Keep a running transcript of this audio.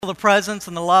The presence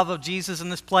and the love of Jesus in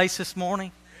this place this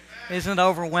morning? Isn't it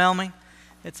overwhelming?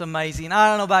 It's amazing. I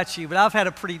don't know about you, but I've had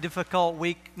a pretty difficult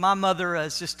week. My mother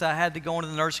has just had to go into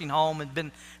the nursing home and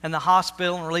been in the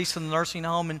hospital and released from the nursing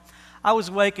home. And I was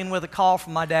waking with a call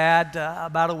from my dad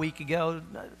about a week ago.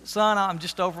 Son, I'm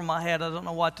just over my head. I don't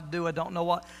know what to do. I don't know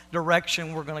what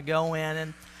direction we're going to go in.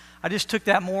 And I just took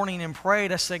that morning and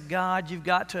prayed. I said, God, you've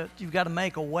got to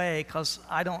make a way because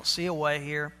I don't see a way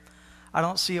here. I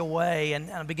don't see a way,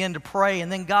 and I began to pray, and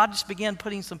then God just began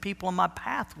putting some people in my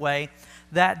pathway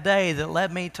that day that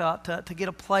led me to get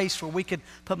a place where we could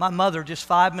put my mother just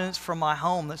 5 minutes from my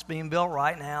home that's being built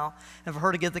right now, and for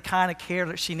her to get the kind of care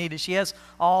that she needed. She has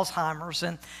Alzheimer's,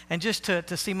 and just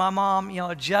to see my mom,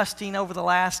 adjusting over the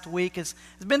last week has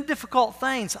been difficult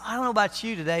things. I don't know about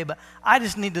you today, but I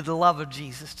just needed the love of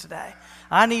Jesus today.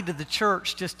 I needed the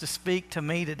church just to speak to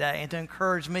me today and to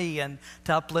encourage me and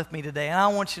to uplift me today. And I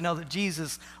want you to know that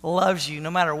Jesus loves you no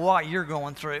matter what you're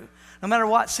going through. No matter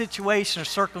what situation or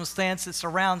circumstance that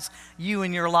surrounds you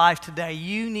in your life today,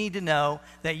 you need to know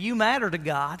that you matter to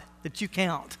God, that you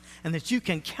count, and that you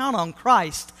can count on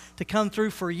Christ to come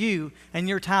through for you in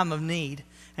your time of need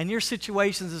and your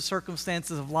situations and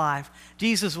circumstances of life.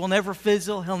 Jesus will never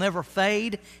fizzle. He'll never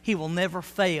fade. He will never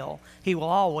fail. He will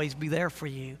always be there for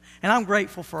you. And I'm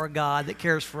grateful for a God that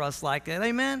cares for us like that.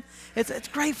 Amen? It's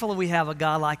grateful that we have a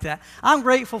God like that. I'm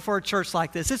grateful for a church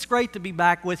like this. It's great to be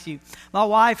back with you. My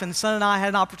wife and son and I had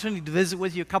an opportunity to visit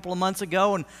with you a couple of months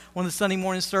ago in one of the Sunday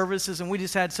morning services, and we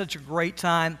just had such a great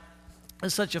time.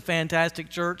 It's such a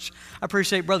fantastic church. I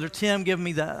appreciate Brother Tim giving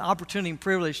me the opportunity and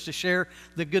privilege to share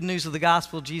the good news of the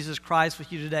gospel of Jesus Christ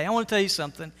with you today. I want to tell you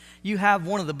something. You have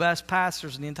one of the best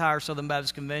pastors in the entire Southern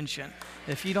Baptist Convention.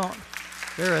 If you don't,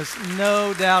 there is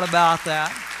no doubt about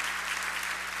that.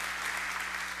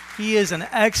 He is an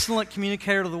excellent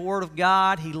communicator of the Word of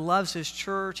God. He loves his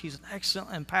church. He's an excellent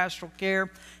in pastoral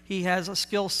care. He has a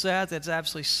skill set that's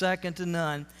absolutely second to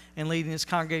none in leading his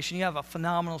congregation. You have a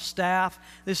phenomenal staff.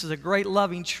 This is a great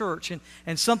loving church.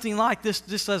 And something like this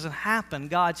doesn't happen.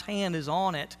 God's hand is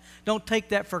on it. Don't take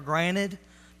that for granted.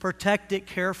 Protect it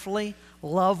carefully.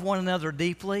 Love one another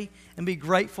deeply. And be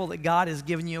grateful that God has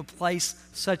given you a place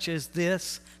such as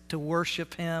this to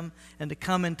worship Him and to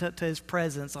come into His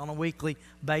presence on a weekly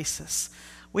basis.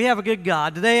 We have a good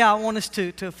God. Today I want us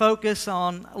to focus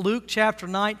on Luke chapter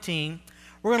 19.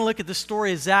 We're going to look at the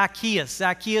story of Zacchaeus.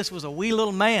 Zacchaeus was a wee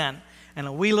little man, and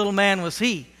a wee little man was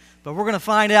he. But we're going to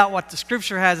find out what the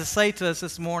Scripture has to say to us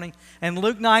this morning. And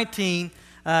Luke 19,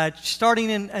 starting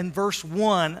in verse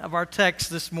 1 of our text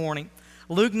this morning.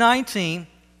 Luke 19,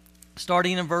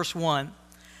 starting in verse 1.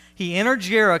 He entered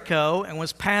Jericho and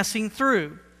was passing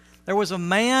through. There was a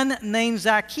man named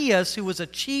Zacchaeus who was a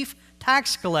chief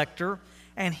tax collector,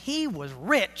 and he was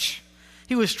rich.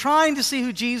 He was trying to see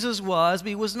who Jesus was, but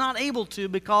he was not able to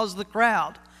because of the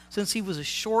crowd, since he was a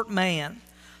short man.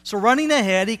 So running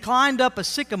ahead, he climbed up a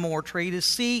sycamore tree to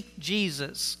see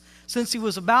Jesus, since he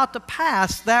was about to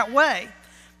pass that way.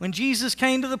 When Jesus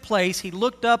came to the place, he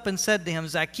looked up and said to him,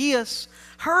 Zacchaeus,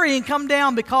 hurry and come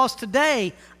down, because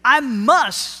today I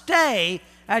must stay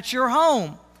at your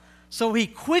home. So he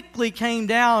quickly came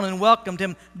down and welcomed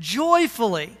him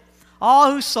joyfully.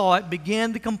 All who saw it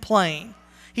began to complain.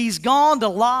 He's gone to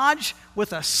lodge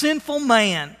with a sinful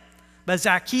man. But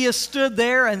Zacchaeus stood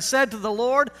there and said to the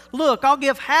Lord, look, I'll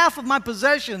give half of my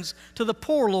possessions to the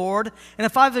poor, Lord, and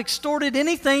if I've extorted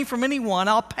anything from anyone,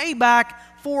 I'll pay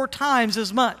back 4 times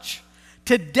as much.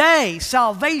 Today,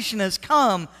 salvation has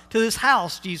come to this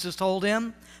house, Jesus told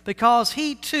him, because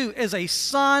he too is a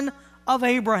son of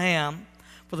Abraham.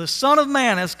 For the Son of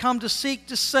Man has come to seek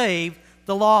to save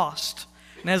the lost.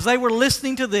 And as they were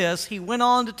listening to this, he went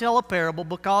on to tell a parable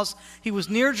because he was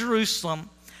near Jerusalem,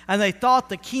 and they thought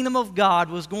the kingdom of God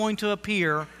was going to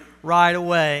appear right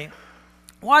away.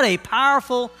 What a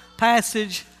powerful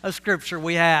passage of Scripture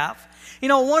we have.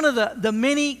 One of the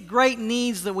many great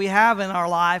needs that we have in our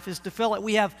life is to feel like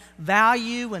we have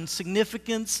value and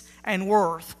significance and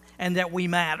worth, and that we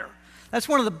matter. That's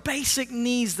one of the basic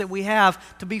needs that we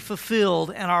have to be fulfilled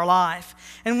in our life.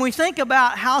 And when we think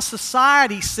about how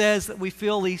society says that we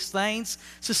feel these things,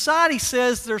 society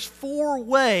says there's 4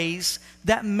 ways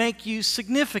that make you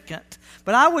significant.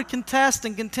 But I would contest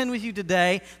and contend with you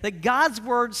today that God's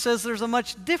Word says there's a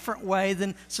much different way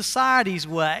than society's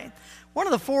way. One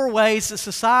of the 4 ways that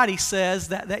society says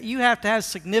that you have to have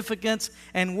significance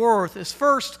and worth is,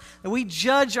 first, that we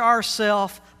judge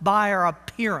ourselves by our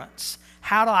appearance.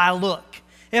 How do I look?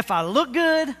 If I look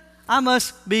good, I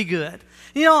must be good.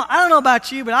 You know, I don't know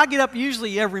about you, but I get up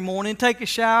usually every morning, take a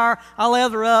shower, I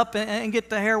lather up and get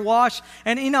the hair washed.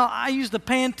 And, you know, I use the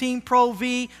Pantene Pro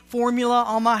V formula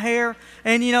on my hair.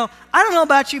 And, you know, I don't know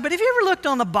about you, but have you ever looked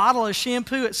on the bottle of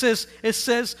shampoo? It says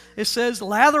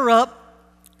lather up,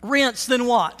 rinse, then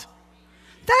what?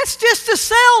 That's just a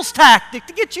sales tactic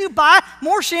to get you to buy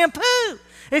more shampoo.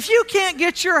 If you can't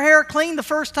get your hair clean the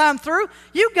first time through,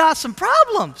 you've got some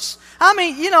problems. I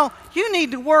mean, you know, you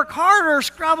need to work harder or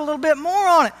scrub a little bit more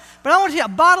on it. But I want to tell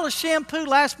you, a bottle of shampoo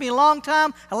lasts me a long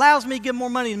time, allows me to give more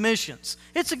money in missions.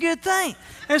 It's a good thing.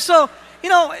 And so, you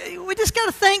know, we just got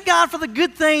to thank God for the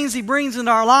good things He brings into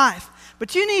our life.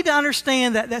 But you need to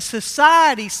understand that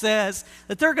society says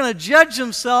that they're going to judge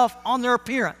themselves on their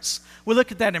appearance. We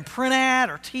look at that in print ad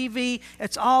or TV.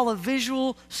 It's all a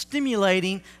visual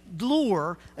stimulating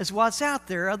lure is what's out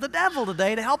there of the devil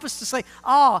today to help us to say,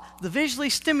 the visually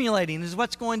stimulating is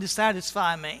what's going to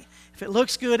satisfy me. If it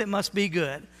looks good, it must be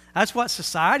good. That's what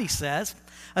society says.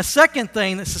 A second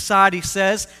thing that society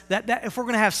says, that if we're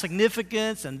going to have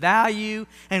significance and value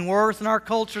and worth in our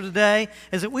culture today,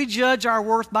 is that we judge our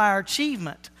worth by our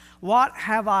achievement. What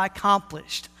have I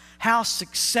accomplished? How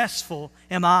successful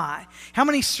am I? How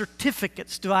many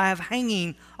certificates do I have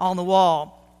hanging on the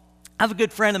wall? I have a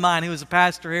good friend of mine who was a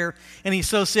pastor here in the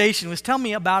association was telling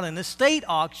me about an estate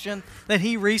auction that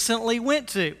he recently went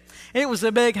to. It was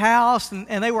a big house,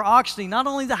 and they were auctioning not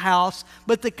only the house,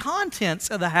 but the contents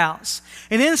of the house.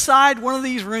 And inside one of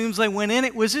these rooms they went in,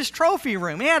 it was his trophy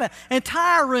room. He had an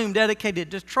entire room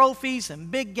dedicated to trophies and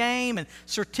big game and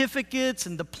certificates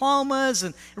and diplomas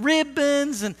and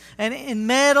ribbons and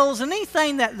medals and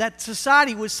anything that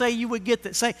society would say you would get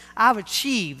that say, I've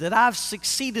achieved, that I've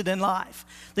succeeded in life.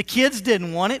 The kids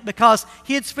didn't want it because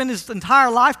he had spent his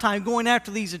entire lifetime going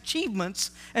after these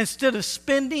achievements instead of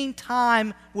spending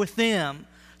time with them.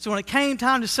 So when it came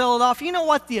time to sell it off, you know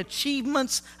what the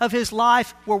achievements of his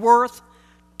life were worth?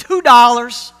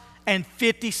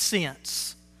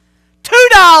 $2.50.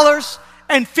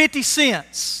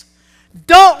 $2.50.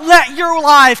 Don't let your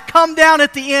life come down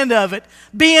at the end of it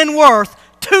being worth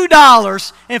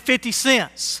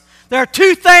 $2.50. There are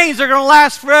two things that are going to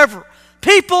last forever.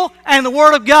 People and the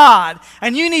Word of God.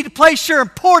 And you need to place your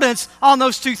importance on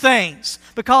those two things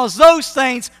because those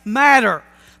things matter.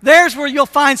 There's where you'll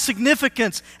find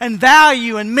significance and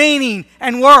value and meaning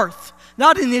and worth,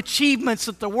 not in the achievements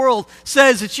that the world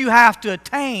says that you have to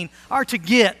attain or to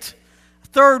get.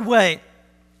 Third way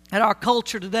that our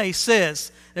culture today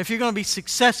says that if you're going to be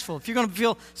successful, if you're going to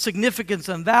feel significance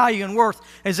and value and worth,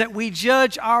 is that we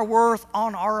judge our worth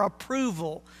on our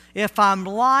approval. If I'm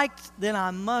liked, then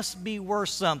I must be worth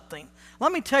something.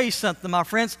 Let me tell you something, my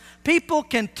friends. People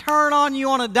can turn on you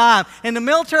on a dime. In the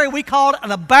military, we call it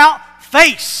an about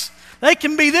face. They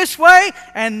can be this way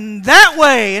and that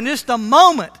way in just a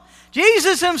moment.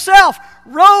 Jesus himself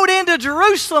rode into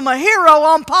Jerusalem a hero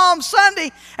on Palm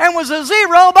Sunday and was a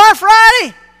zero by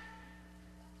Friday.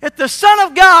 If the Son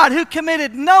of God who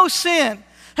committed no sin,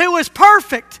 who was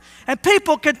perfect, and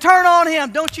people can turn on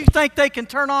him, don't you think they can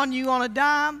turn on you on a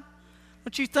dime?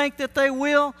 Don't you think that they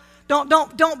will?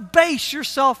 Don't base your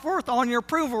self-worth on your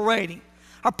approval rating.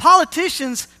 Our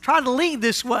politicians try to lead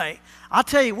this way. I'll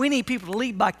tell you, we need people to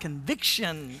lead by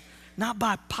conviction, not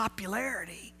by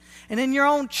popularity. And in your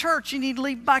own church, you need to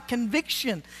lead by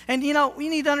conviction. And, you know, you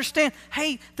need to understand,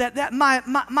 hey, that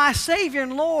my Savior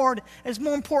and Lord is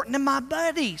more important than my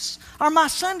buddies or my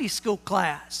Sunday school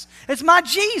class. It's my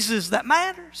Jesus that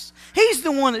matters. He's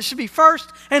the one that should be first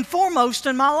and foremost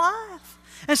in my life.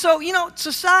 And so, you know,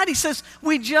 society says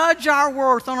we judge our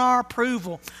worth on our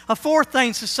approval. A fourth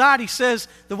thing society says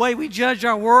the way we judge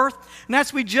our worth, and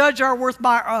that's we judge our worth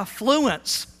by our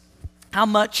affluence. How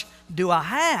much do I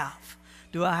have?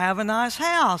 Do I have a nice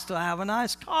house? Do I have a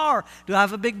nice car? Do I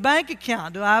have a big bank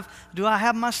account? Do I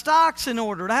have my stocks in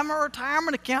order? Do I have my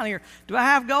retirement account here? Do I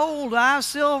have gold? Do I have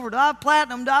silver? Do I have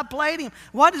platinum? Do I have palladium?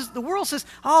 What is the world says?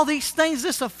 All these things,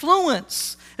 this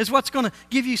affluence is what's going to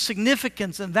give you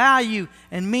significance and value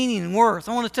and meaning and worth.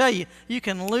 I want to tell you, you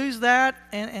can lose that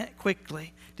and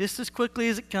quickly. Just as quickly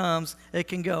as it comes, it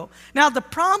can go. Now, the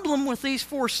problem with these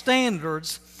four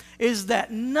standards is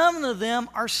that none of them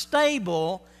are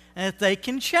stable and that they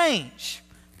can change.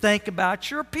 Think about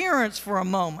your appearance for a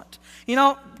moment. You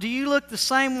know, do you look the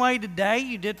same way today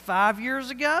you did 5 years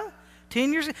ago,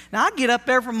 10 years ago? Now, I get up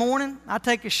every morning. I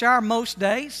take a shower most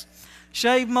days,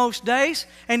 shave most days.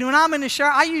 And when I'm in the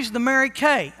shower, I use the Mary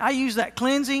Kay. I use that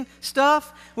cleansing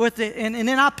stuff with it, and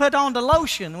then I put on the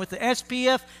lotion with the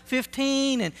SPF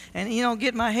 15 and you know,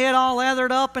 get my head all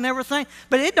lathered up and everything.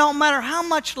 But it don't matter how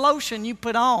much lotion you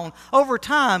put on, over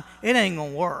time, it ain't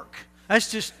going to work. That's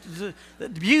just, the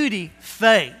beauty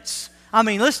fades. I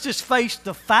mean, let's just face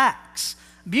the facts.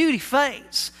 Beauty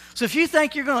fades. So if you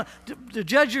think you're going to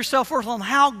judge your self-worth on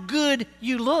how good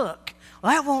you look,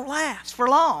 well, that won't last for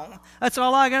long. That's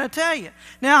all I got to tell you.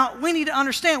 Now, we need to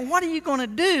understand, what are you going to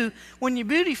do when your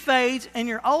beauty fades and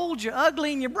you're old, you're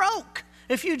ugly, and you're broke?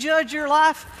 If you judge your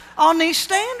life on these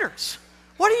standards,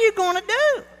 what are you going to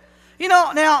do? You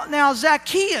know, now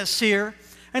Zacchaeus here,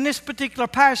 in this particular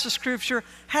passage of Scripture,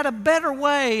 had a better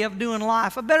way of doing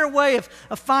life, a better way of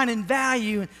finding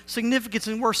value and significance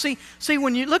and worth. See,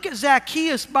 when you look at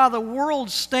Zacchaeus by the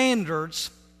world's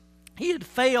standards, he had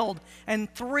failed in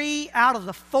 3 out of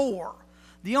the 4.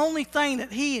 The only thing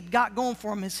that he had got going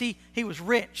for him is he was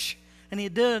rich, and he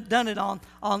had done it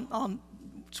on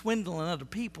swindling other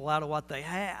people out of what they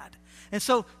had. And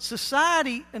so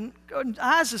society, in the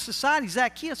eyes of society,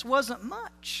 Zacchaeus wasn't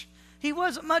much. He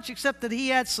wasn't much except that he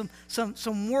had some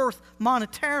worth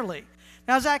monetarily.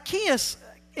 Now Zacchaeus,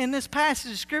 in this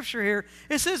passage of Scripture here,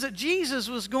 it says that Jesus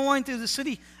was going through the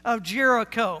city of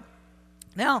Jericho.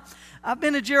 Now, I've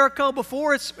been to Jericho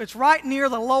before. It's right near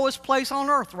the lowest place on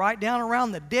earth, right down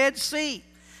around the Dead Sea.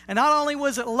 And not only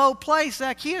was it a low place,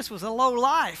 Zacchaeus was a low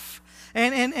life.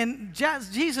 And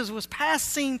Jesus was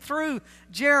passing through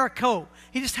Jericho.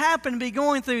 He just happened to be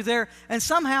going through there, and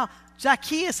somehow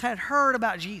Zacchaeus had heard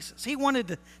about Jesus. He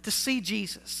wanted to see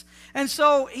Jesus. And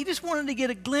so he just wanted to get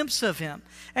a glimpse of him.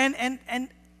 And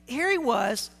here he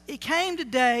was. He came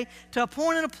today to a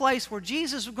point in a place where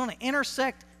Jesus was going to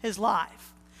intersect his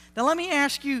life. Now let me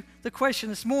ask you the question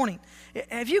this morning.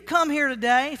 Have you come here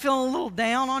today feeling a little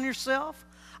down on yourself?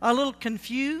 A little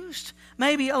confused?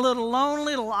 Maybe a little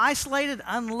lonely, a little isolated,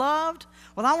 unloved?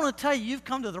 Well, I want to tell you, you've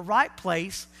come to the right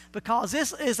place, because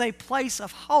this is a place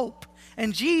of hope.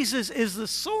 And Jesus is the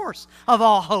source of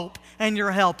all hope and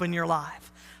your help in your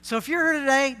life. So if you're here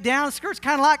today, down the skirts,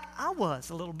 kind of like I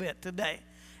was a little bit today,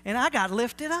 and I got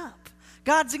lifted up.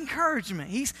 God's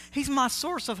encouragement. He's my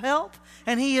source of help,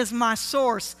 and He is my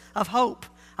source of hope.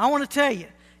 I want to tell you,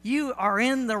 you are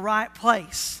in the right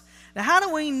place. Now, how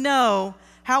do we know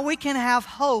how we can have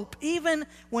hope even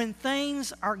when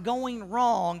things are going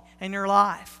wrong in your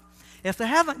life? If they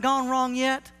haven't gone wrong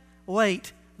yet,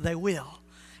 wait, they will.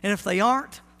 And if they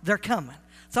aren't, they're coming.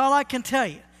 That's all I can tell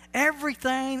you.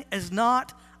 Everything is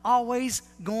not always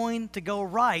going to go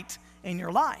right in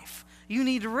your life. You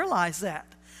need to realize that.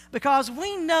 Because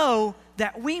we know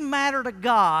that we matter to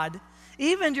God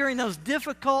even during those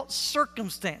difficult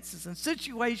circumstances and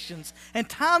situations and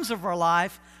times of our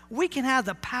life. We can have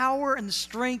the power and the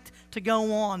strength to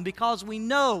go on because we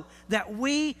know that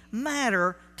we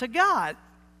matter to God.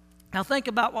 Now think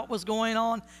about what was going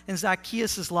on in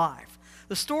Zacchaeus' life.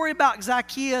 The story about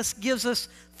Zacchaeus gives us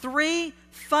 3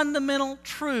 fundamental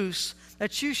truths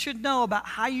that you should know about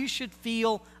how you should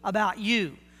feel about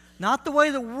you. Not the way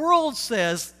the world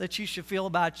says that you should feel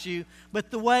about you,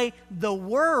 but the way the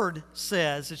Word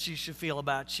says that you should feel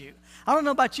about you. I don't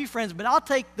know about you, friends, but I'll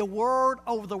take the Word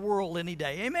over the world any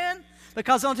day. Amen?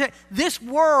 Because I'll tell you, this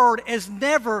Word is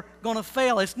never going to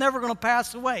fail. It's never going to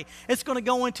pass away. It's going to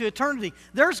go into eternity.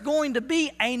 There's going to be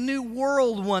a new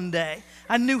world one day,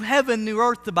 a new heaven, new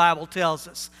earth, the Bible tells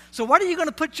us. So what are you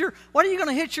going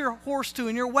to hitch your horse to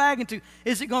and your wagon to?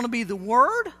 Is it going to be the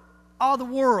Word or the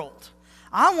world?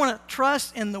 I want to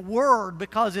trust in the Word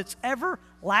because it's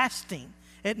everlasting.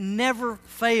 It never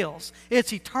fails.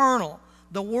 It's eternal.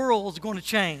 The world's going to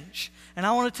change. And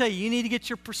I want to tell you, you need to get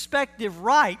your perspective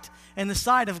right in the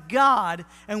sight of God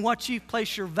and what you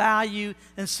place your value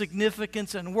and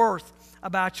significance and worth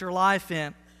about your life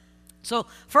in. So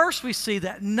first we see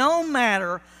that no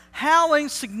matter how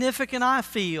insignificant I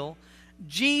feel,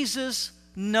 Jesus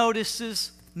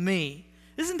notices me.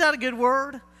 Isn't that a good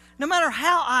word? No matter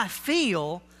how I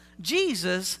feel,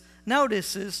 Jesus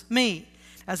notices me.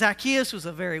 Now, Zacchaeus was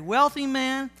a very wealthy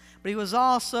man, but he was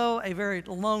also a very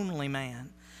lonely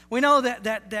man. We know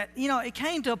that it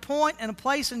came to a point and a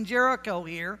place in Jericho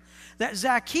here that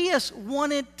Zacchaeus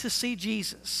wanted to see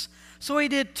Jesus. So he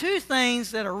did 2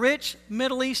 things that a rich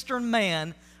Middle Eastern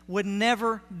man would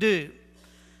never do.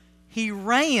 He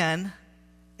ran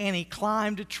and he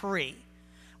climbed a tree.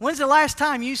 When's the last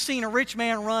time you've seen a rich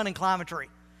man run and climb a tree?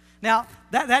 Now,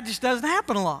 that just doesn't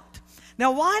happen a lot.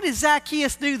 Now, why did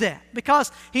Zacchaeus do that?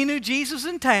 Because he knew Jesus was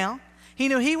in town. He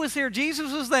knew he was here,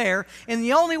 Jesus was there, and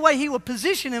the only way he would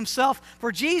position himself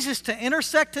for Jesus to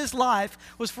intersect his life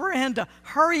was for him to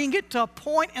hurry and get to a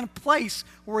point and a place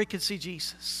where he could see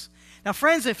Jesus. Now,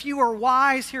 friends, if you are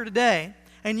wise here today,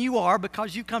 and you are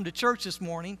because you come to church this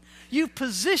morning, you've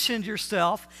positioned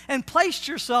yourself and placed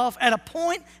yourself at a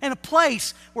point and a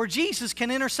place where Jesus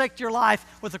can intersect your life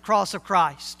with the cross of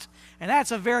Christ. And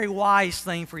that's a very wise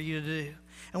thing for you to do.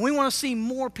 And we want to see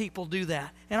more people do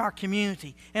that in our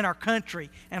community, in our country,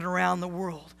 and around the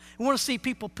world. We want to see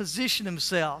people position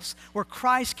themselves where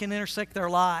Christ can intersect their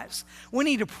lives. We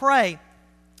need to pray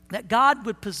that God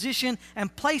would position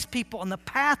and place people on the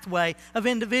pathway of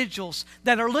individuals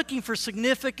that are looking for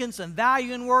significance and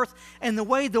value and worth and the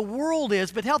way the world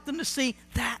is, but help them to see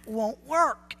that won't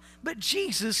work. But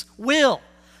Jesus will.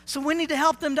 So we need to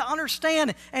help them to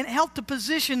understand and help to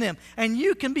position them. And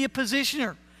you can be a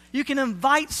positioner. You can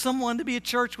invite someone to be at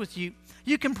church with you.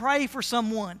 You can pray for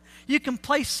someone. You can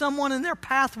place someone in their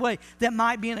pathway that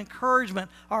might be an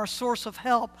encouragement or a source of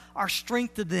help or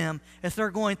strength to them if they're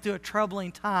going through a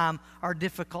troubling time or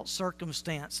difficult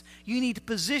circumstance. You need to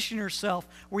position yourself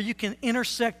where you can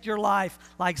intersect your life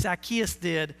like Zacchaeus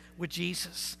did with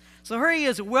Jesus. So here he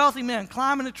is, a wealthy man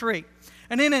climbing a tree.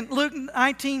 And then in Luke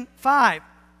 19:5,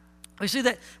 we see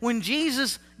that when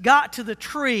Jesus got to the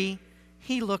tree,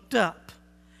 he looked up.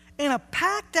 In a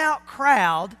packed out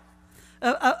crowd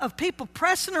of people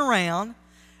pressing around,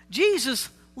 Jesus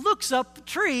looks up the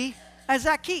tree at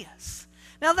Zacchaeus.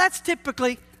 Now that's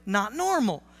typically not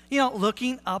normal,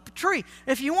 looking up a tree.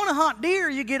 If you want to hunt deer,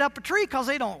 you get up a tree because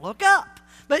they don't look up.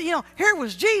 But here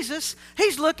was Jesus,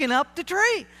 he's looking up the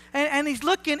tree, and he's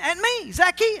looking at me,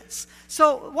 Zacchaeus.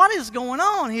 So what is going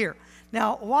on here?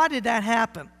 Now, why did that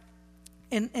happen?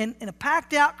 In a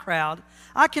packed out crowd,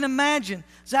 I can imagine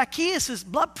Zacchaeus'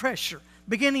 blood pressure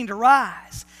beginning to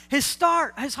rise. His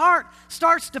heart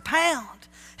starts to pound.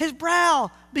 His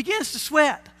brow begins to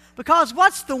sweat. Because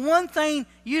what's the one thing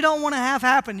you don't want to have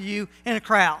happen to you in a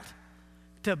crowd?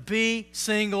 To be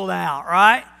singled out,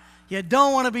 right? You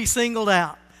don't want to be singled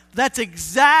out. That's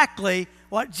exactly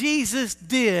what Jesus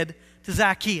did to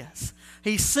Zacchaeus.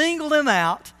 He singled him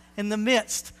out in the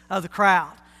midst of the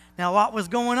crowd. Now, what was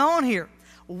going on here?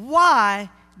 Why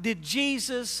did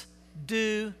Jesus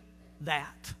do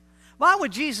that? Why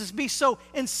would Jesus be so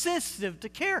insensitive to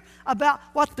care about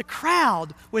what the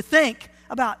crowd would think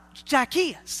about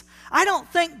Zacchaeus? I don't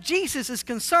think Jesus is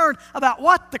concerned about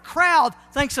what the crowd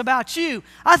thinks about you.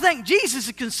 I think Jesus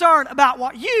is concerned about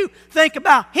what you think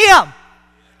about him.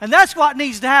 And that's what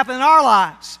needs to happen in our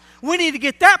lives. We need to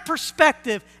get that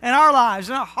perspective in our lives,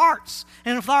 in our hearts,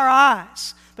 and with our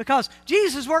eyes. Because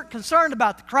Jesus weren't concerned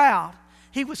about the crowd.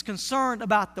 He was concerned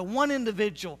about the one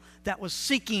individual that was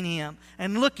seeking him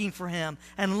and looking for him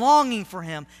and longing for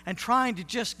him and trying to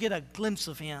just get a glimpse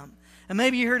of him. And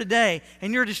maybe you're here today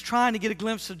and you're just trying to get a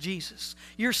glimpse of Jesus.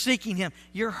 You're seeking him.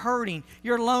 You're hurting.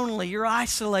 You're lonely. You're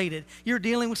isolated. You're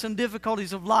dealing with some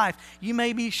difficulties of life. You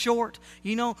may be short.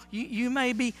 You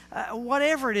may be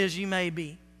whatever it is you may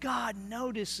be. God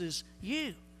notices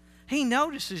you. He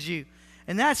notices you.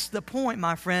 And that's the point,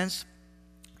 my friends.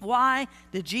 Why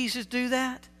did Jesus do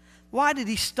that? Why did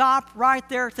he stop right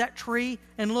there at that tree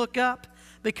and look up?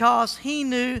 Because he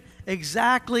knew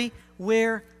exactly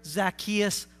where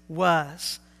Zacchaeus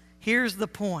was. Here's the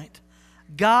point.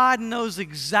 God knows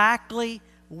exactly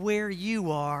where you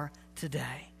are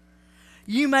today.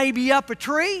 You may be up a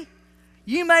tree.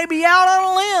 You may be out on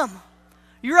a limb.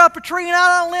 You're up a tree and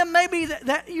out on a limb. Maybe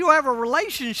that you have a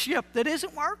relationship that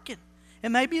isn't working. It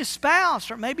may be a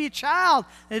spouse, or it may be a child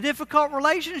in a difficult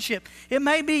relationship. It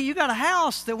may be you got a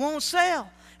house that won't sell,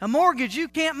 a mortgage you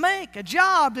can't make, a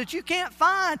job that you can't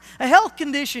find, a health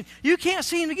condition you can't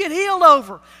seem to get healed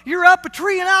over. You're up a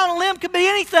tree and out on a limb, could be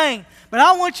anything. But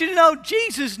I want you to know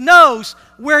Jesus knows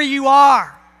where you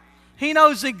are. He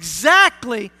knows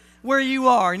exactly where you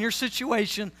are in your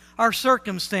situation or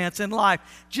circumstance in life,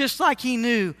 just like he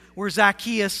knew where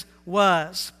Zacchaeus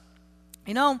was.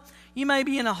 You may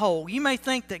be in a hole. You may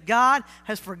think that God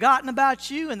has forgotten about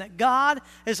you and that God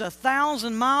is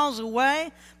 1,000 miles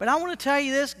away. But I want to tell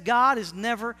you this, God has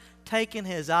never taken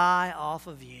his eye off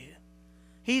of you.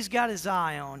 He's got his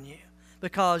eye on you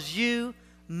because you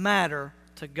matter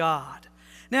to God.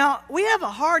 Now, we have a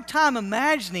hard time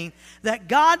imagining that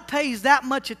God pays that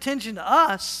much attention to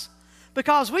us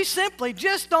because we simply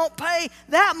just don't pay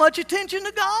that much attention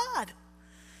to God.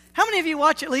 How many of you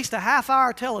watch at least a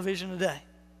half-hour television a day?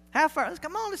 Half hour.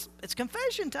 Come on, it's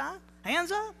confession time. Hands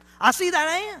up. I see that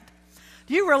hand.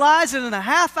 Do you realize that in a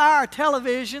half-hour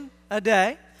television a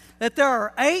day that there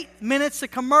are 8 minutes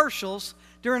of commercials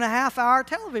during a half-hour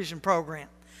television program?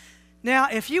 Now,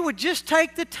 if you would just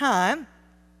take the time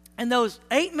in those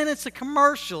 8 minutes of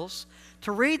commercials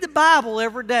to read the Bible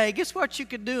every day, guess what you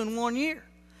could do in 1 year?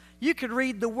 You could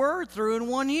read the Word through in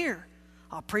 1 year.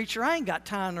 Oh, preacher, I ain't got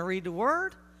time to read the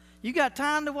Word. You got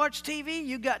time to watch TV,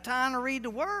 you got time to read the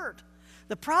Word.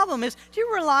 The problem is, do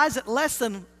you realize that less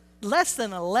than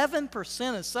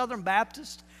 11% of Southern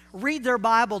Baptists read their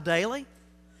Bible daily?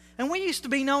 And we used to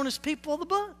be known as people of the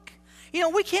book. You know,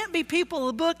 we can't be people of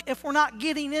the book if we're not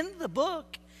getting into the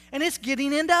book, and it's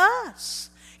getting into us.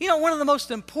 You know, one of the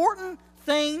most important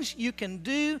things you can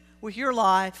do with your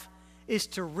life is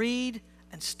to read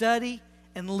and study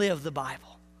and live the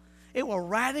Bible. It will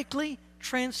radically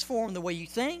transform the way you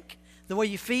think, the way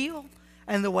you feel,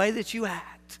 and the way that you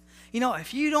act. You know,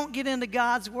 if you don't get into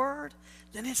God's Word,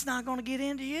 then it's not going to get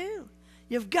into you.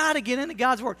 You've got to get into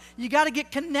God's Word. You got to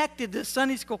get connected to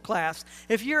Sunday school class.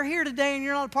 If you're here today and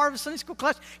you're not a part of a Sunday school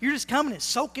class, you're just coming and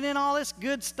soaking in all this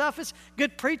good stuff. It's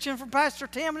good preaching from Pastor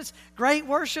Tim, and it's great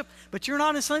worship, but you're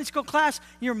not in Sunday school class,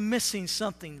 you're missing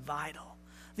something vital.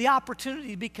 The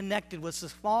opportunity to be connected with a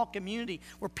small community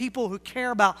where people who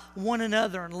care about one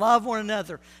another and love one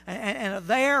another and are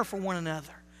there for one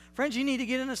another. Friends, you need to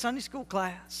get into Sunday school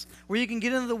class where you can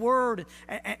get into the Word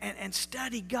and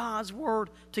study God's Word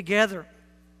together.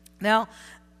 Now,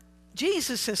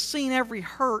 Jesus has seen every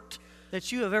hurt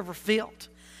that you have ever felt.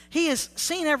 He has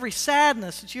seen every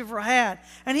sadness that you've ever had.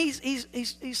 And he's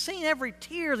seen every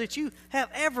tear that you have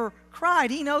ever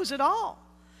cried. He knows it all.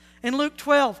 In Luke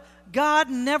 12, God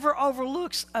never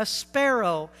overlooks a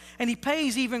sparrow, and He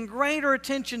pays even greater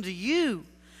attention to you,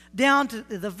 down to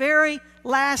the very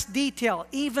last detail,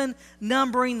 even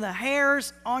numbering the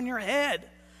hairs on your head.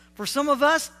 For some of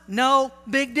us, no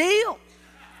big deal.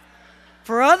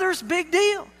 For others, big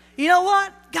deal. You know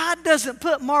what? God doesn't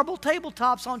put marble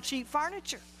tabletops on cheap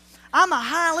furniture. I'm a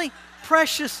highly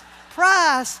precious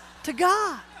prize to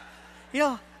God. You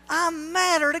know, I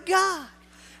matter to God.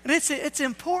 And it's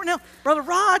important. Now, Brother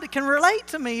Rod can relate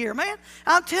to me here, man.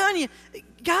 I'm telling you,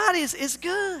 God is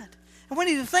good. And we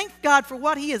need to thank God for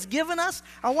what He has given us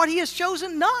or what He has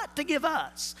chosen not to give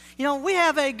us. You know, we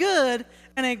have a good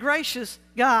and a gracious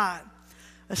God.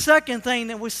 The second thing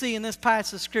that we see in this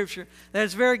passage of Scripture that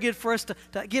is very good for us to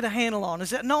get a handle on is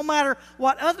that no matter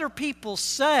what other people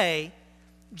say,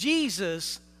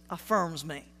 Jesus affirms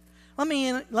me. Let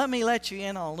me let you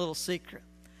in on a little secret.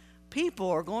 People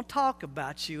are going to talk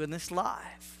about you in this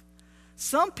life.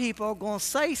 Some people are going to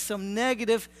say some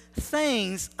negative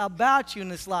things about you in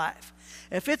this life.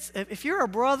 If you're a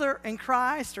brother in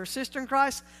Christ or sister in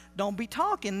Christ, don't be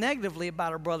talking negatively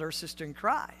about a brother or sister in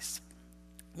Christ.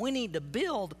 We need to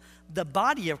build the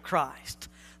body of Christ.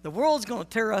 The world's going to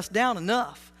tear us down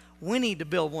enough. We need to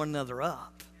build one another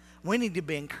up. We need to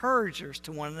be encouragers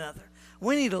to one another.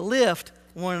 We need to lift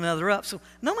one another up. So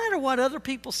no matter what other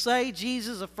people say,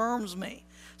 Jesus affirms me.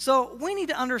 So we need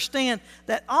to understand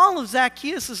that all of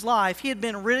Zacchaeus' life, he had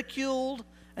been ridiculed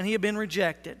and he had been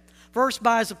rejected. First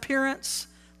by his appearance,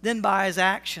 then by his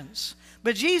actions.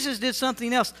 But Jesus did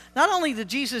something else. Not only did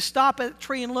Jesus stop at the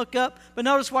tree and look up, but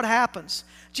notice what happens.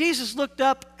 Jesus looked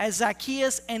up at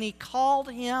Zacchaeus and He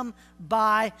called him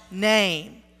by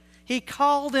name. He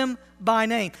called him by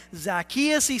name.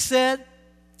 Zacchaeus, He said,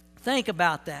 think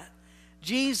about that.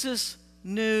 Jesus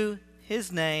knew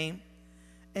his name,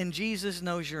 and Jesus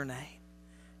knows your name.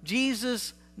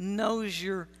 Jesus knows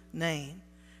your name.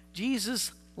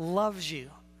 Jesus loves you.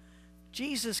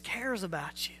 Jesus cares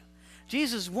about you.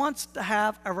 Jesus wants to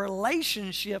have a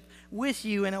relationship with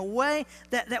you in a way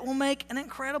that will make an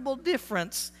incredible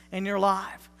difference in your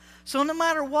life. So no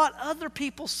matter what other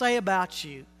people say about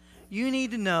you, you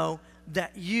need to know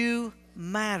that you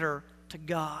matter to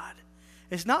God.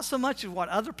 It's not so much of what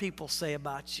other people say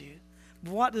about you,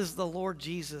 but what does the Lord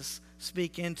Jesus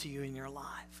speak into you in your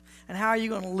life? And how are you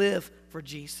going to live for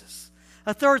Jesus?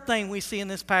 A third thing we see in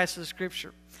this passage of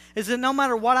Scripture is that no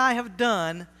matter what I have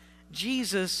done,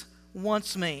 Jesus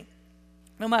wants me.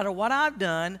 No matter what I've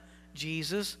done,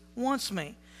 Jesus wants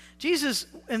me. Jesus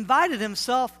invited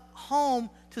Himself home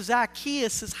to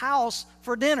Zacchaeus' house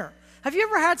for dinner. Have you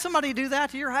ever had somebody do that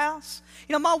to your house?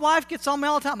 You know, my wife gets on me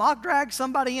all the time. I'll drag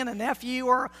somebody in, a nephew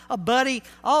or a buddy.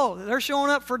 Oh, they're showing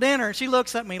up for dinner. And she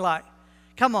looks at me like,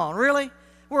 come on, really?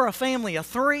 We're a family of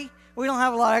 3. We don't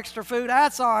have a lot of extra food.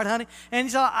 That's all right, honey.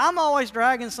 And so I'm always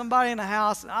dragging somebody in the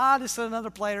house. And I'll just set another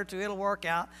plate or two. It'll work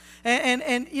out.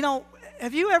 And you know,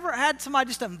 have you ever had somebody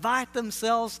just invite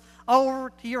themselves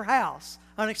over to your house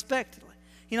unexpectedly?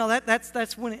 You know,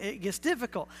 that's when it gets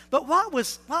difficult. But what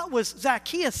was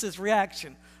Zacchaeus'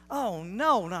 reaction? Oh,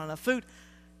 no, not enough food.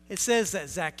 It says that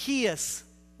Zacchaeus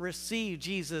received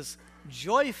Jesus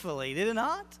joyfully, did it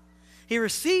not? He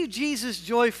received Jesus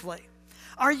joyfully.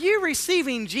 Are you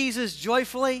receiving Jesus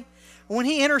joyfully? When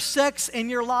He intersects in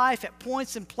your life at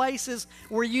points and places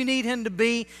where you need Him to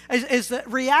be, is the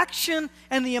reaction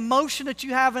and the emotion that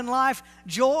you have in life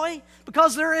joy?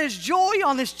 Because there is joy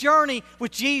on this journey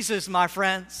with Jesus, my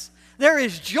friends. There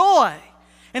is joy.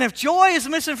 And if joy is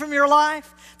missing from your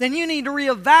life, then you need to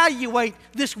reevaluate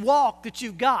this walk that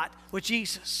you've got with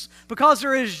Jesus. Because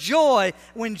there is joy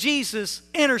when Jesus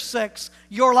intersects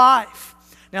your life.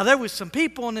 Now, there was some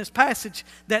people in this passage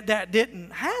that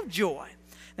didn't have joy.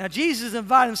 Now, Jesus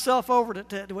invited himself over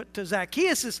to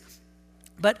Zacchaeus,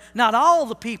 but not all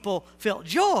the people felt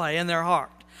joy in their heart.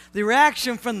 The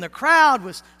reaction from the crowd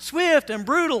was swift and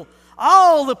brutal.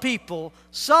 All the people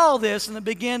saw this and they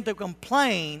began to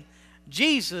complain.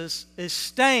 Jesus is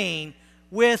staying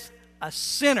with a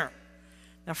sinner.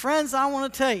 Now, friends, I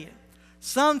want to tell you,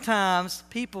 sometimes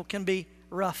people can be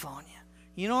rough on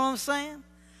you. You know what I'm saying?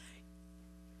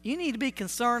 You need to be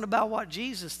concerned about what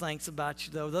Jesus thinks about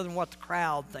you, though, other than what the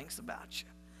crowd thinks about you.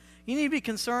 You need to be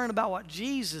concerned about what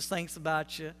Jesus thinks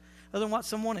about you, other than what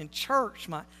someone in church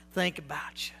might think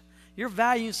about you. Your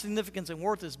value, significance, and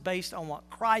worth is based on what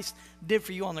Christ did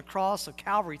for you on the cross of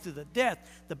Calvary through the death,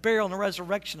 the burial, and the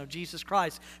resurrection of Jesus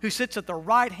Christ, who sits at the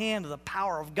right hand of the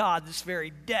power of God this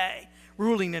very day,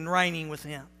 ruling and reigning with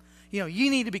him. You know, you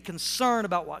need to be concerned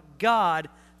about what God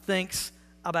thinks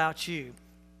about you.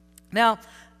 Now,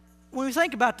 when we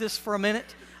think about this for a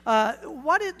minute,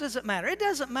 does it matter? It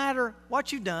doesn't matter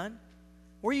what you've done,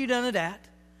 where you've done it at,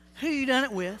 who you've done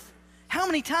it with, how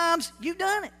many times you've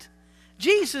done it.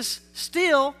 Jesus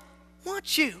still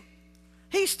wants you.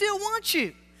 He still wants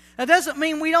you. That doesn't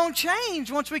mean we don't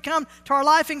change once we come to our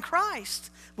life in Christ.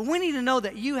 But we need to know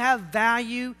that you have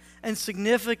value and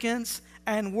significance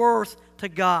and worth to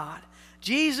God.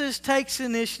 Jesus takes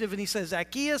initiative and he says,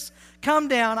 Zacchaeus, come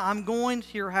down. I'm going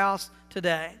to your house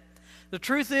today. The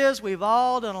truth is, we've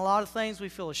all done a lot of things we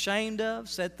feel ashamed of,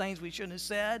 said things we shouldn't have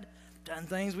said, done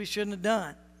things we shouldn't have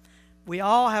done. We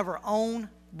all have our own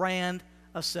brand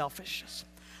of selfishness.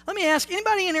 Let me ask,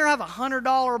 anybody in here have a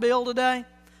 $100 bill today?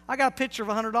 I got a picture of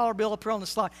a $100 bill up here on the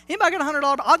slide. Anybody got a $100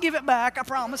 bill? I'll give it back, I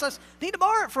promise. I need to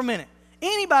borrow it for a minute.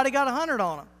 Anybody got 100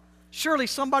 on them? Surely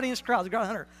somebody in this crowd has got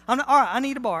 100. All right, I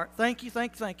need to borrow it. Thank you.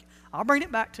 I'll bring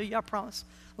it back to you, I promise.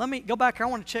 Let me go back here. I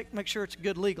want to check, make sure it's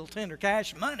good, legal, tender,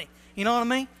 cash money. You know what I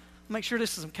mean? Make sure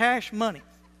this is some cash money.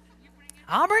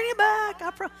 I'll bring it back.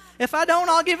 If I don't,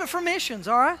 I'll give it for missions,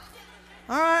 all right?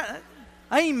 All right.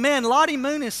 Amen. Lottie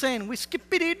Moon is saying, we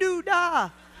skippity-doo-dah.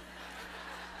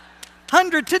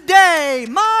 100 today.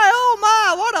 My, oh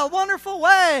my, what a wonderful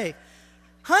way.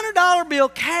 $100 bill,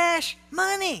 cash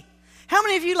money. How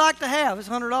many of you like to have this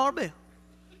 $100 bill?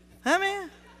 How many?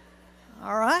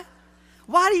 All right.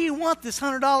 Why do you want this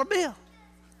 $100 bill?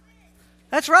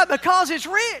 That's right, because it's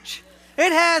rich.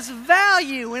 It has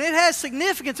value and it has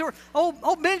significance.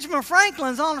 Old Benjamin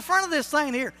Franklin's on the front of this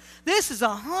thing here. This is a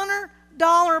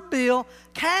 $100 bill,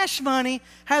 cash money,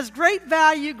 has great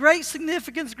value, great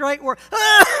significance, great worth.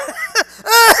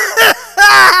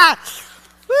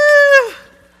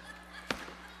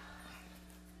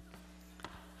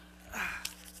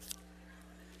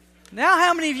 Now,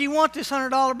 how many of you want this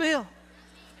 $100 bill?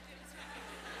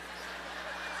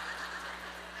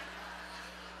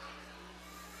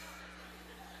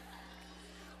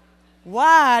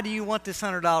 Why do you want this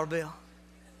 $100 bill?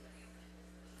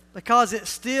 Because it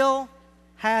still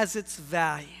has its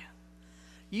value.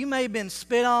 You may have been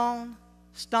spit on,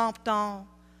 stomped on,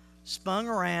 spun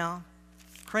around,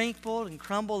 crinkled and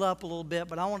crumbled up a little bit,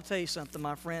 but I want to tell you something,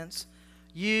 my friends.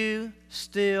 You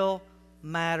still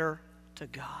matter to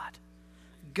God.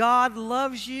 God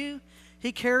loves you.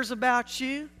 He cares about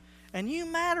you. And you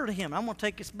matter to Him. I'm going to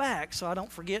take this back so I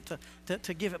don't forget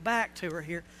to give it back to her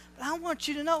here. But I want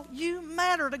you to know you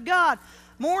matter to God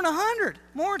more than 100,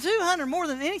 more than 200, more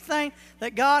than anything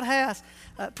that God has.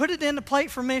 Put it in the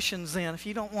plate for missions then if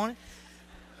you don't want it.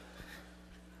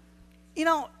 You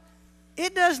know,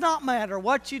 it does not matter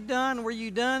what you've done, where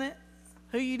you've done it,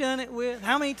 who you done it with,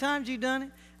 how many times you've done it.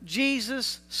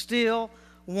 Jesus still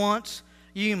wants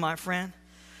you, my friend.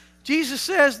 Jesus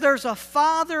says, there's a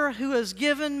Father who has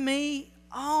given me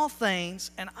all things,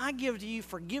 and I give to you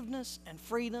forgiveness and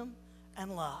freedom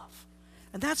and love.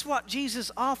 And that's what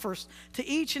Jesus offers to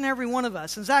each and every one of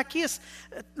us. And Zacchaeus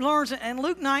learns in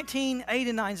Luke 19, 8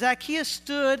 and 9, Zacchaeus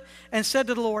stood and said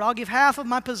to the Lord, I'll give half of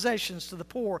my possessions to the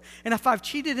poor, and if I've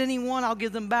cheated anyone, I'll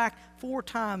give them back 4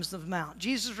 times the amount.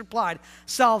 Jesus replied,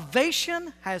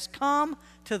 salvation has come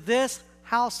to this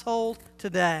household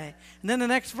today. And then the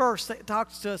next verse that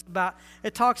talks to us about,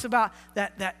 it talks about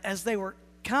that as they were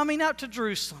coming up to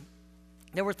Jerusalem,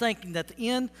 they were thinking that the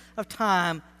end of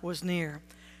time was near.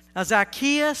 Now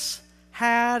Zacchaeus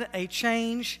had a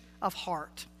change of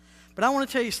heart. But I want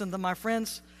to tell you something, my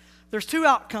friends. There's 2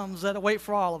 outcomes that await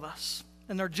for all of us,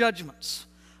 and they're judgments.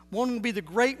 One will be the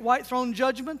great white throne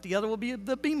judgment. The other will be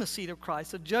the bema seat of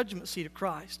Christ, the judgment seat of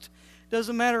Christ.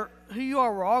 Doesn't matter who you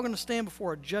are, we're all going to stand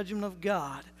before a judgment of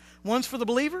God. One's for the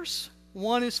believers,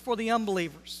 one is for the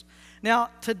unbelievers. Now,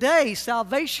 today,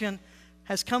 salvation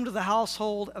has come to the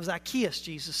household of Zacchaeus,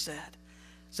 Jesus said.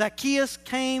 Zacchaeus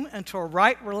came into a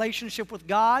right relationship with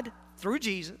God through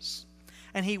Jesus,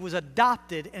 and he was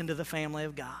adopted into the family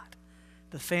of God,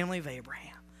 the family of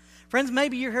Abraham. Friends,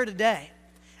 maybe you're here today,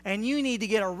 and you need to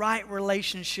get a right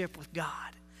relationship with God.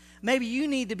 Maybe you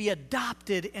need to be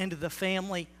adopted into the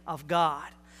family of God.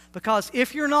 Because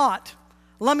if you're not,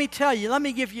 let me tell you, let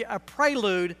me give you a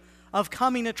prelude of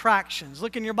coming attractions.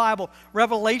 Look in your Bible,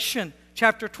 Revelation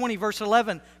chapter 20, verse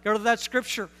 11. Go to that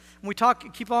scripture. And we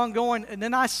keep on going. And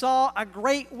then I saw a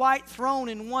great white throne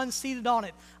and one seated on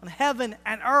it, on heaven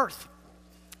and earth,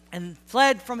 and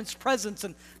fled from its presence,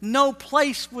 and no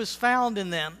place was found in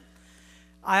them.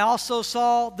 I also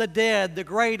saw the dead, the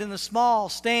great and the small,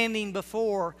 standing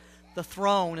before the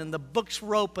throne, and the books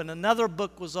were open. Another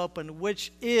book was opened,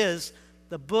 which is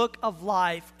the book of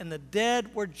life, and the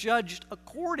dead were judged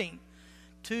according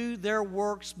to their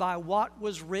works by what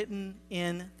was written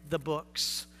in the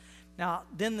books. Now,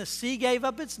 then the sea gave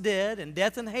up its dead, and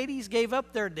death and Hades gave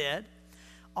up their dead.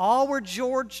 All were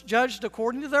judged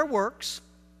according to their works.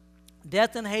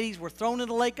 Death and Hades were thrown into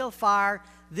the lake of fire.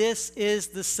 This is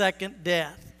the second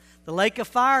death. The lake of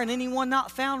fire, and anyone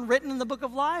not found written in the book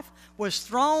of life was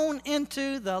thrown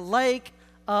into the lake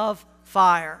of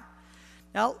fire.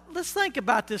 Now, let's think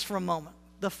about this for a moment.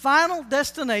 The final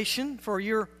destination for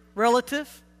your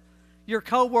relative, your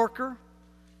co-worker,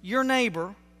 your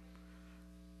neighbor,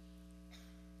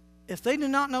 if they do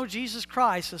not know Jesus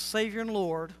Christ as Savior and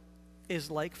Lord,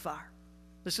 is lake fire.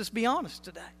 Let's just be honest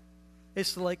today.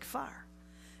 It's the lake of fire.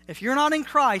 If you're not in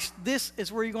Christ, this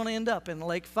is where you're going to end up, in the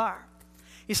lake of fire.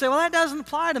 You say, well, that doesn't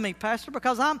apply to me, Pastor,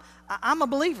 because I'm a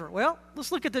believer. Well,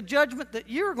 let's look at the judgment that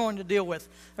you're going to deal with.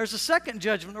 There's a second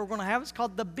judgment that we're going to have. It's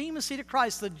called the bema seat of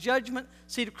Christ, the judgment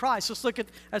seat of Christ. Let's look at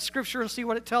Scripture and see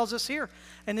what it tells us here.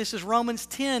 And this is Romans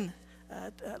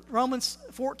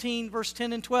 14, verse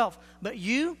 10 and 12. But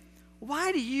you,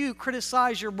 why do you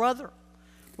criticize your brother?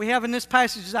 We have in this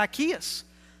passage Zacchaeus.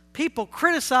 People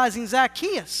criticizing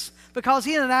Zacchaeus because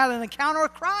he had an encounter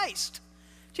with Christ.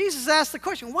 Jesus asked the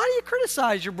question, why do you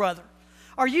criticize your brother?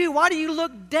 Why do you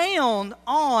look down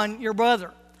on your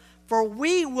brother? For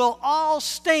we will all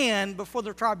stand before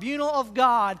the tribunal of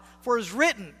God, for it is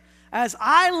written, as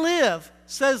I live,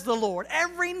 says the Lord,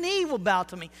 every knee will bow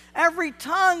to me, every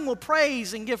tongue will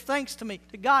praise and give thanks to me,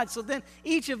 to God. So then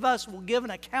each of us will give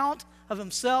an account of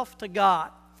himself to God.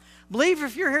 Believer,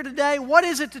 if you're here today, what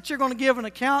is it that you're going to give an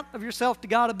account of yourself to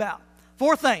God about?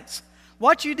 4 things.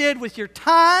 What you did with your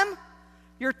time,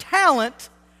 your talent,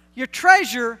 your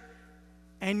treasure,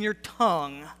 and your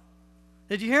tongue.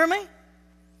 Did you hear me?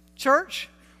 Church,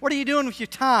 what are you doing with your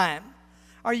time?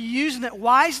 Are you using it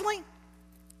wisely?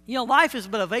 You know, life is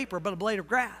but a vapor, but a blade of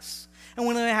grass. And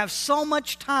when we have so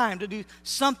much time to do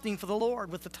something for the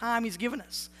Lord with the time He's given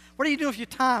us, what are you doing with your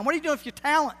time? What are you doing with your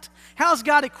talent? How has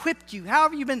God equipped you? How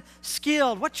have you been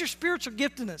skilled? What's your spiritual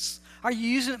giftedness? Are you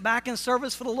using it back in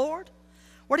service for the Lord?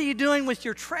 What are you doing with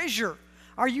your treasure?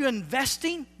 Are you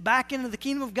investing back into the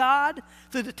kingdom of God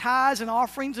through the tithes and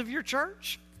offerings of your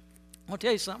church? I'll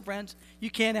tell you something, friends. You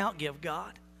can't outgive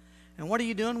God. And what are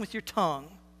you doing with your tongue?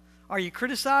 Are you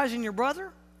criticizing your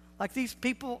brother like these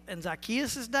people in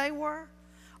Zacchaeus' day were?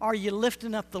 Are you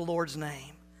lifting up the Lord's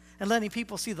name and letting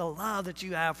people see the love that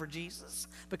you have for Jesus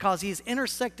because He's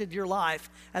intersected your life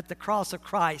at the cross of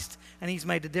Christ and He's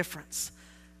made a difference?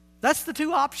 That's the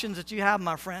 2 options that you have,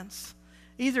 my friends.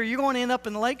 Either you're going to end up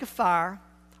in the lake of fire,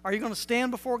 or you're going to stand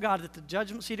before God at the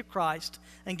judgment seat of Christ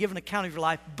and give an account of your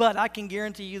life. But I can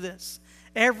guarantee you this.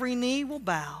 Every knee will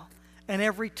bow and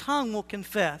every tongue will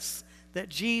confess that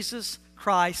Jesus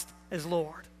Christ is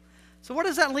Lord. So what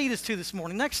does that lead us to this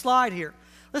morning? Next slide here.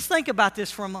 Let's think about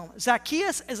this for a moment.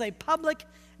 Zacchaeus is a public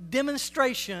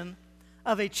demonstration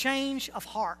of a change of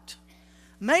heart.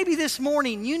 Maybe this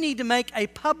morning you need to make a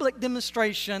public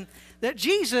demonstration that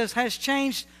Jesus has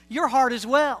changed your heart as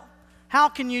well. How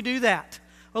can you do that?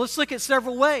 Well, let's look at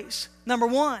several ways. Number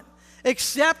 1,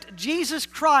 accept Jesus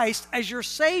Christ as your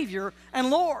Savior and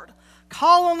Lord.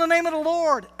 Call on the name of the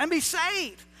Lord and be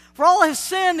saved. For all have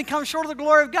sinned and come short of the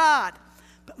glory of God.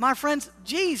 But my friends,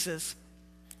 Jesus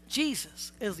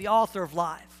is the author of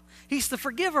life. He's the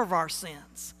forgiver of our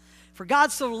sins. For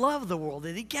God so loved the world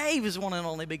that He gave His one and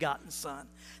only begotten Son,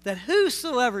 that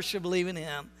whosoever should believe in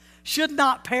Him should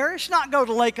not perish, not go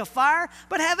to the lake of fire,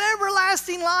 but have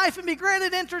everlasting life and be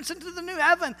granted entrance into the new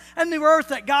heaven and new earth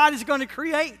that God is going to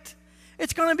create.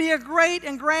 It's going to be a great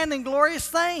and grand and glorious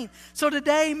thing. So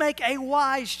today, make a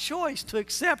wise choice to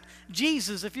accept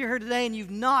Jesus if you're here today and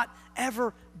you've not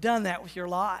ever done that with your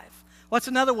life. What's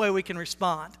another way we can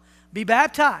respond? Be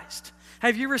baptized.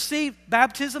 Have you received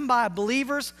baptism by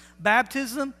believers,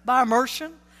 baptism by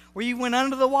immersion, where you went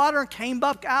under the water and came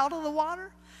up out of the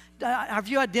water? Have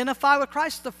you identified with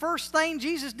Christ? The first thing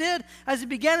Jesus did as he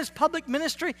began his public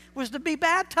ministry was to be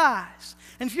baptized.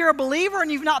 And if you're a believer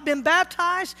and you've not been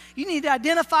baptized, you need to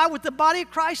identify with the body of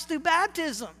Christ through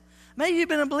baptism. Maybe you've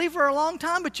been a believer a long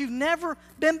time, but you've never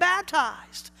been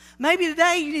baptized. Maybe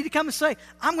today you need to come and say,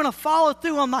 I'm going to follow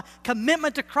through on my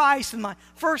commitment to Christ and my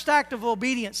first act of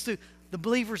obedience through the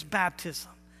believer's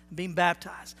baptism, being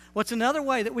baptized. What's another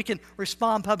way that we can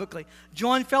respond publicly?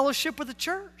 Join fellowship with the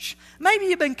church. Maybe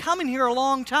you've been coming here a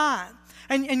long time,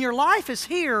 and your life is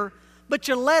here, but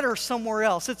your letter's somewhere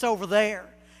else. It's over there.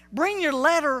 Bring your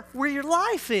letter where your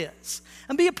life is,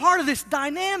 and be a part of this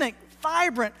dynamic,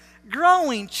 vibrant,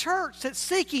 growing church that's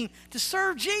seeking to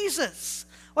serve Jesus.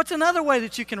 What's another way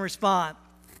that you can respond?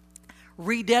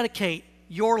 Rededicate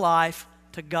your life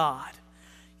to God.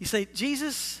 You say,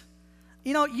 Jesus,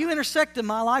 you know, you intersected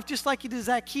my life just like you did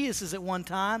Zacchaeus' at one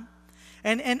time.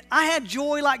 And I had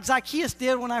joy like Zacchaeus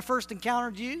did when I first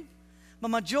encountered you. But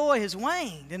my joy has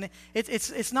waned, and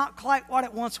it's not quite what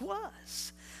it once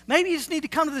was. Maybe you just need to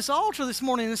come to this altar this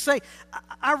morning and say,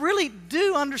 I really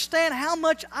do understand how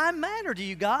much I matter to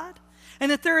you, God,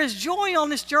 and that there is joy on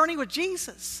this journey with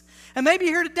Jesus. And maybe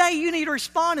here today you need to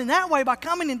respond in that way by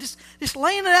coming and just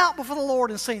laying it out before the Lord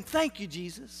and saying, thank you,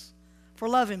 Jesus, for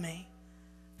loving me.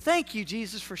 Thank you,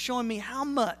 Jesus, for showing me how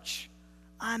much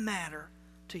I matter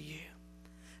to you.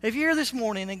 If you're here this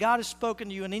morning and God has spoken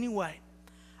to you in any way,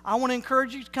 I want to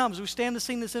encourage you to come as we stand to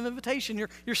sing this invitation.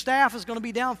 Your staff is going to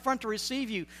be down front to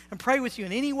receive you and pray with you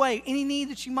in any way, any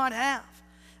need that you might have.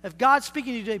 If God's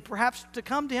speaking to you today, perhaps to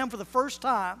come to Him for the first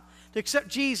time, to accept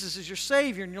Jesus as your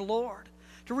Savior and your Lord,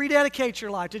 to rededicate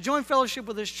your life, to join fellowship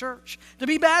with this church, to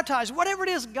be baptized, whatever it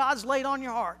is God's laid on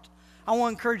your heart, I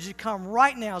want to encourage you to come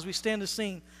right now as we stand to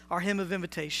sing our hymn of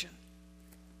invitation.